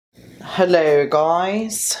Hello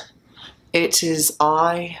guys, it is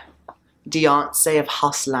I, Deyoncé of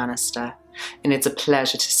House Lannister, and it's a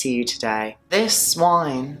pleasure to see you today. This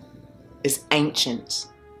wine is ancient,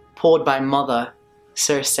 poured by Mother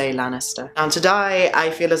Cersei Lannister. Now today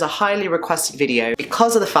I feel is a highly requested video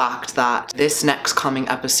because of the fact that this next coming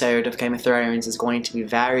episode of Game of Thrones is going to be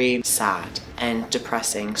very sad and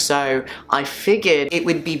depressing. So I figured it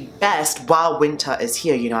would be best while winter is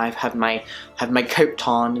here, you know, I have my coat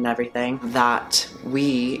on and everything, that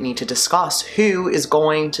we need to discuss who is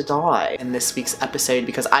going to die in this week's episode,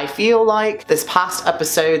 because I feel like this past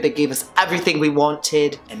episode they gave us everything we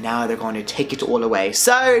wanted and now they're going to take it all away.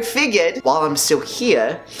 So I figured while I'm still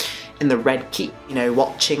here in the Red Keep, you know,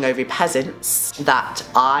 watching over peasants, that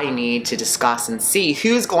I need to discuss and see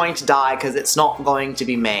who's going to die, because it's not going to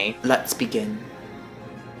be me. Let's begin.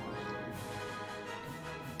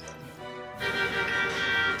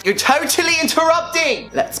 You're totally interrupting!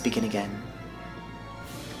 Let's begin again.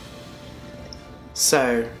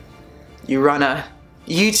 So, you run a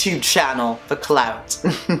YouTube channel for clout.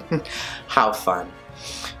 How fun.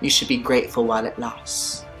 You should be grateful while it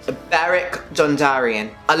lasts. Beric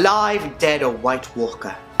Dondarrion, alive, dead, or White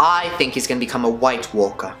Walker? I think he's going to become a White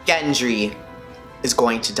Walker. Gendry is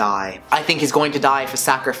going to die. I think he's going to die for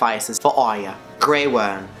sacrifices for Arya. Grey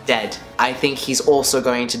Worm, dead. I think he's also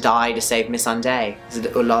going to die to save Missandei, his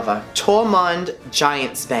little lover. Tormund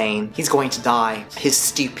Giantsbane, he's going to die. His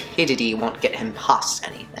stupidity won't get him past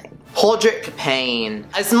anything. Podrick Payne.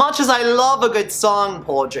 As much as I love a good song,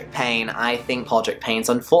 Podrick Payne, I think Podrick Payne's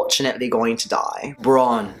unfortunately going to die.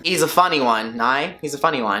 Bronn. He's a funny one, nah? He's a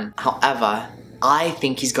funny one. However, I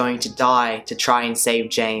think he's going to die to try and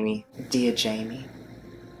save Jaime. Dear Jaime.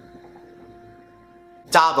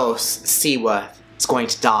 Davos Seaworth is going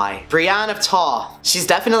to die. Brienne of Tarth, she's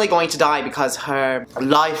definitely going to die because her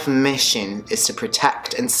life mission is to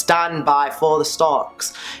protect and stand by for the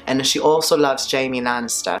Starks, and she also loves Jaime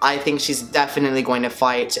Lannister. I think she's definitely going to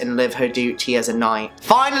fight and live her duty as a knight.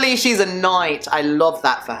 Finally, she's a knight. I love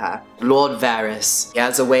that for her. Lord Varys, he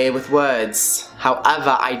has a way with words.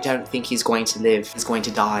 However, I don't think he's going to live. He's going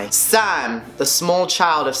to die. Sam, the small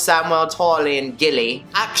child of Samwell Tarly and Gilly.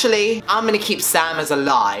 Actually, I'm gonna keep Sam as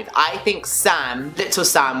alive. I think Sam, little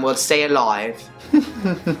Sam, will stay alive.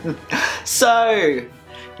 So,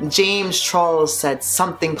 James Charles said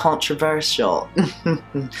something controversial.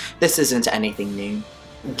 This isn't anything new.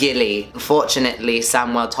 Gilly, unfortunately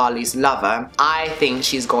Samwell Tarly's lover, I think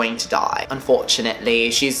she's going to die.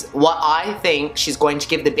 Unfortunately, I think she's going to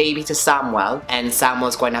give the baby to Samwell, and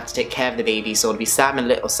Samwell's going to have to take care of the baby, so it'll be Sam and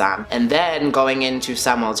little Sam. And then going into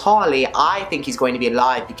Samwell Tarly, I think he's going to be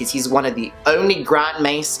alive because he's one of the only Grand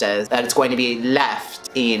Maesters that is going to be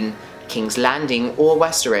left in King's Landing or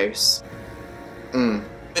Westeros.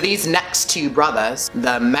 For these next two brothers,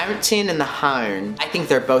 the Mountain and the Hound, I think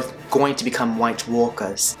they're both going to become White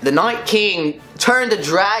Walkers. The Night King turned a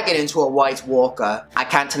dragon into a White Walker. I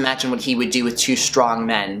can't imagine what he would do with two strong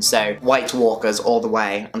men, so White Walkers all the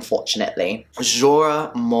way, unfortunately.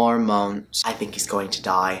 Jorah Mormont, I think he's going to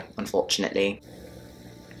die, unfortunately.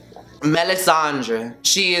 Melisandre,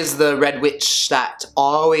 she is the Red Witch that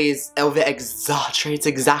always over-exaggerates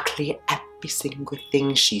exactly every single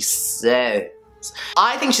thing she says.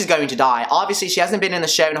 I think she's going to die. Obviously, she hasn't been in the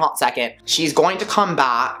show in a hot second. She's going to come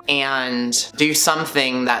back and do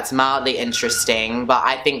something that's mildly interesting, but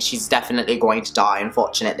I think she's definitely going to die,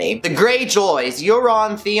 unfortunately. The Greyjoys,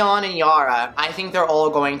 Euron, Theon, and Yara, I think they're all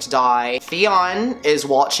going to die. Theon is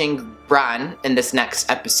watching Bran in this next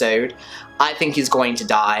episode. I think he's going to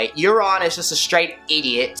die. Euron is just a straight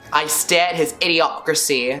idiot. I stare at his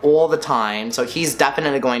idiocracy all the time, so he's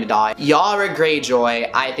definitely going to die. Yara Greyjoy,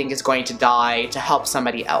 I think, is going to die to help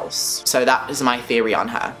somebody else. So that is my theory on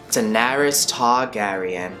her. Daenerys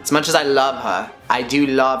Targaryen. As much as I love her, I do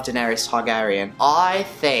love Daenerys Targaryen. I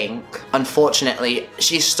think, unfortunately,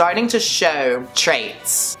 she's starting to show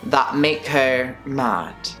traits that make her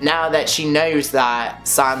mad. Now that she knows that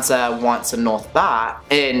Sansa wants a North back,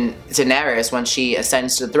 in Daenerys, when she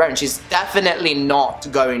ascends to the throne, she's definitely not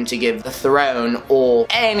going to give the throne or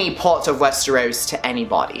any part of Westeros to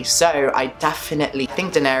anybody. So I definitely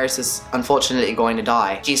think Daenerys is unfortunately going to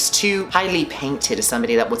die. She's too highly painted as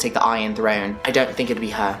somebody that will take the Iron Throne. I don't think it'll be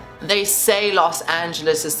her. They say Los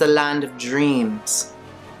Angeles is the land of dreams,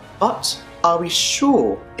 but are we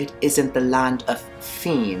sure it isn't the land of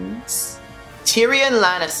fiends? Tyrion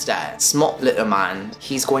Lannister, smart little man,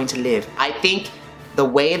 he's going to live. I think the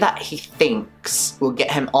way that he thinks will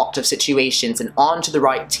get him out of situations and onto the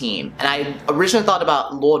right team. And I originally thought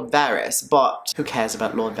about Lord Varys, but who cares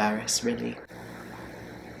about Lord Varys, really?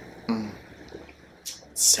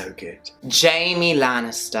 So good. Jaime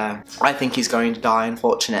Lannister. I think he's going to die,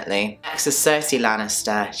 unfortunately. Next is Cersei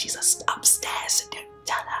Lannister. She's upstairs, so don't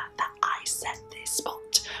tell her that I said this,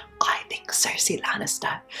 but I think Cersei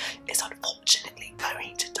Lannister is unfortunately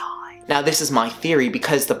going to die. Now, this is my theory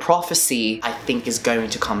because the prophecy, I think, is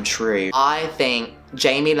going to come true. I think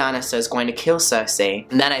Jaime Lannister is going to kill Cersei,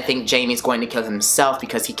 and then I think Jaime's going to kill himself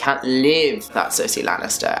because he can't live that Cersei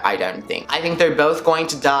Lannister, I don't think. I think they're both going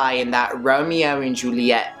to die in that Romeo and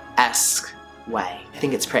Juliet-esque way. I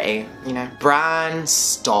think it's pretty, you know. Bran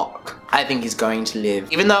Stark. I think he's going to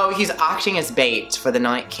live. Even though he's acting as bait for the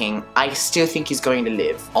Night King, I still think he's going to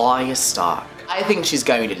live. Arya Stark. I think she's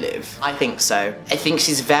going to live. I think so. I think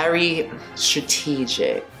she's very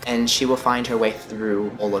strategic and she will find her way through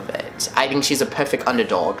all of it. I think she's a perfect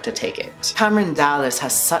underdog to take it. Cameron Dallas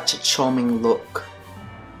has such a charming look.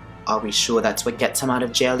 Are we sure that's what gets him out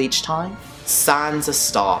of jail each time? Sansa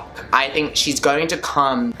Stark. I think she's going to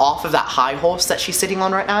come off of that high horse that she's sitting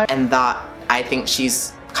on right now, and that I think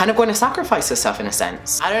she's kind of going to sacrifice herself in a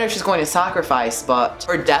sense. I don't know if she's going to sacrifice, but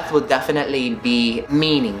her death will definitely be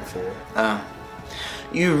meaningful.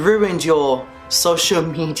 You ruined your social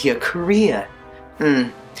media career.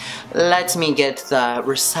 Let me get the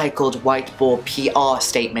recycled whiteboard PR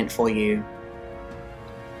statement for you.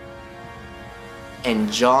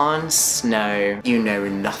 And Jon Snow, you know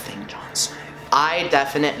nothing, Jon Snow. I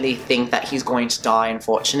definitely think that he's going to die,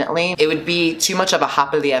 unfortunately. It would be too much of a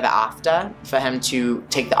happily ever after for him to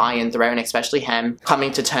take the Iron Throne, especially him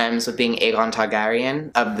coming to terms with being Aegon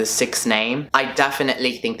Targaryen of the 6th name. I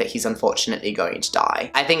definitely think that he's unfortunately going to die.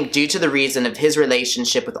 I think due to the reason of his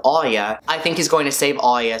relationship with Arya, I think he's going to save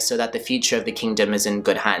Arya so that the future of the kingdom is in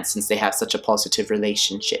good hands since they have such a positive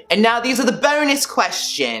relationship. And now these are the bonus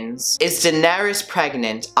questions. Is Daenerys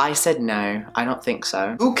pregnant? I said no. I don't think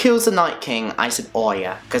so. Who kills the Night King? I said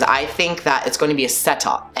Arya, because I think that it's going to be a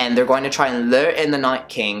setup and they're going to try and lure in the Night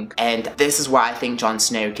King, and this is where I think Jon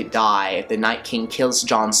Snow could die. If the Night King kills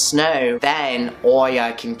Jon Snow, then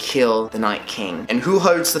Arya can kill the Night King. And who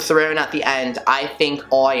holds the throne at the end? I think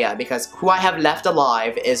Arya, because who I have left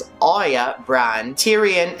alive is Arya, Bran,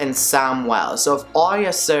 Tyrion, and Samwell. So if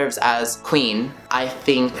Arya serves as queen, I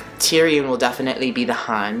think Tyrion will definitely be the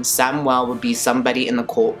hand. Samwell will be somebody in the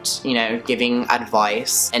court, you know, giving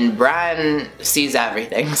advice. And Bran sees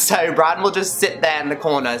everything. So Bran will just sit there in the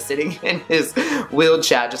corner, sitting in his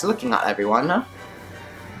wheelchair, just looking at everyone. Huh?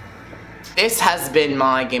 This has been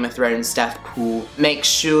my Game of Thrones death pool. Make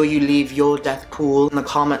sure you leave your death pool in the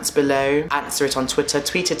comments below. Answer it on Twitter,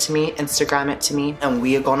 tweet it to me, Instagram it to me, and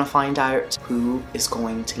we are gonna find out who is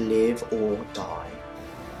going to live or die.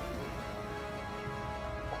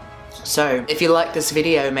 So, if you like this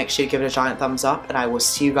video, make sure you give it a giant thumbs up, and I will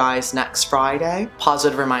see you guys next Friday.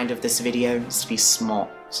 Positive reminder of this video is to be smart.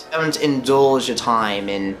 Don't indulge your time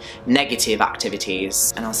in negative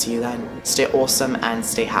activities, and I'll see you then. Stay awesome and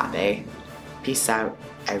stay happy. Peace out.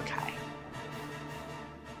 Okay.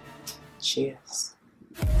 Cheers.